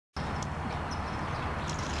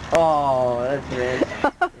Oh, that's rich.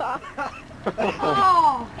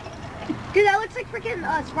 Oh. Dude, that looks like freaking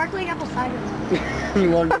sparkling apple cider.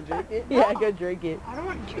 You want to drink it? Yeah, go drink it. I don't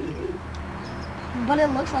want to drink it. But it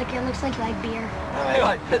looks like beer.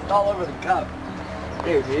 I pissed all over the cup.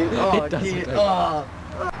 Here, dude. Oh, dude. Oh.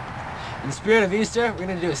 In the spirit of Easter, we're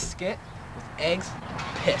gonna do a skit with eggs,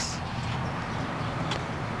 piss.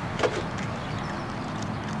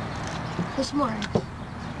 This morning.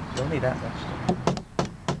 Don't need that much.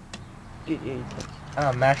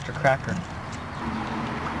 Master cracker.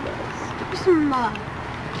 Some,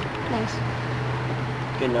 nice.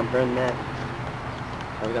 Good number in that.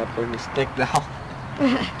 I gotta burn the stick now.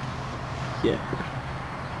 Yeah.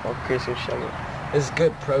 Oh, Chris will show me. This is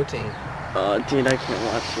good protein. Oh, dude, I can't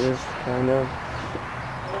watch this, kind of.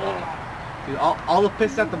 Dude, all the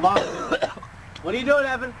piss at the bottom. What are you doing,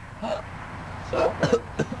 Evan? So,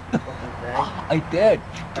 I did.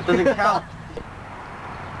 that doesn't count.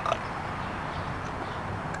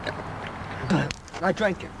 I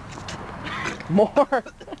drank it. More. Just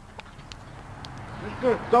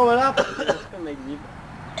gonna throw it up. It's gonna make me.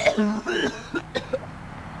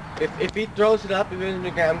 If he throws it up, if he doesn't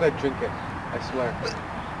drink it, I'm gonna drink it. I swear.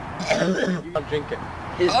 I'll drink it.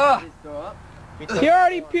 His throw up. He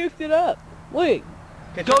already puked it up. Look.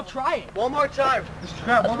 Go try it. One more time. Just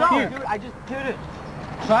try it one more time. Dude, I just did it.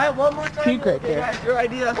 Try it one more time. Puke right there. Guys, your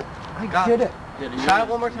idea. I did it. Try it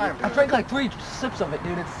one more time. I drank like 3 sips of it,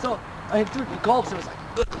 dude. It's so... I had 3 gulps, it was like...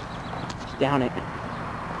 Down it.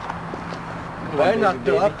 Why not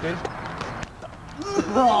throw up, dude?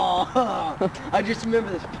 Oh, I just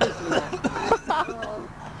remember this pissing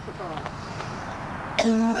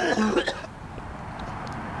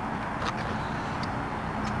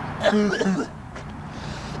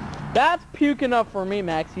That's puke enough for me,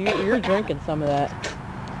 Max. You're drinking some of that.